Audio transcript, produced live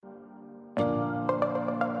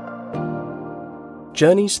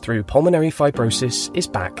Journeys Through Pulmonary Fibrosis is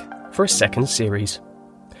back for a second series.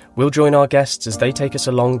 We'll join our guests as they take us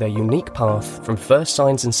along their unique path from first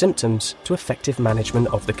signs and symptoms to effective management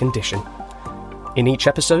of the condition. In each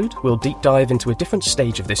episode, we'll deep dive into a different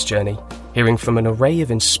stage of this journey, hearing from an array of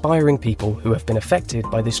inspiring people who have been affected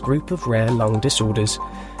by this group of rare lung disorders.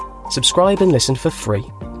 Subscribe and listen for free,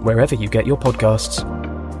 wherever you get your podcasts.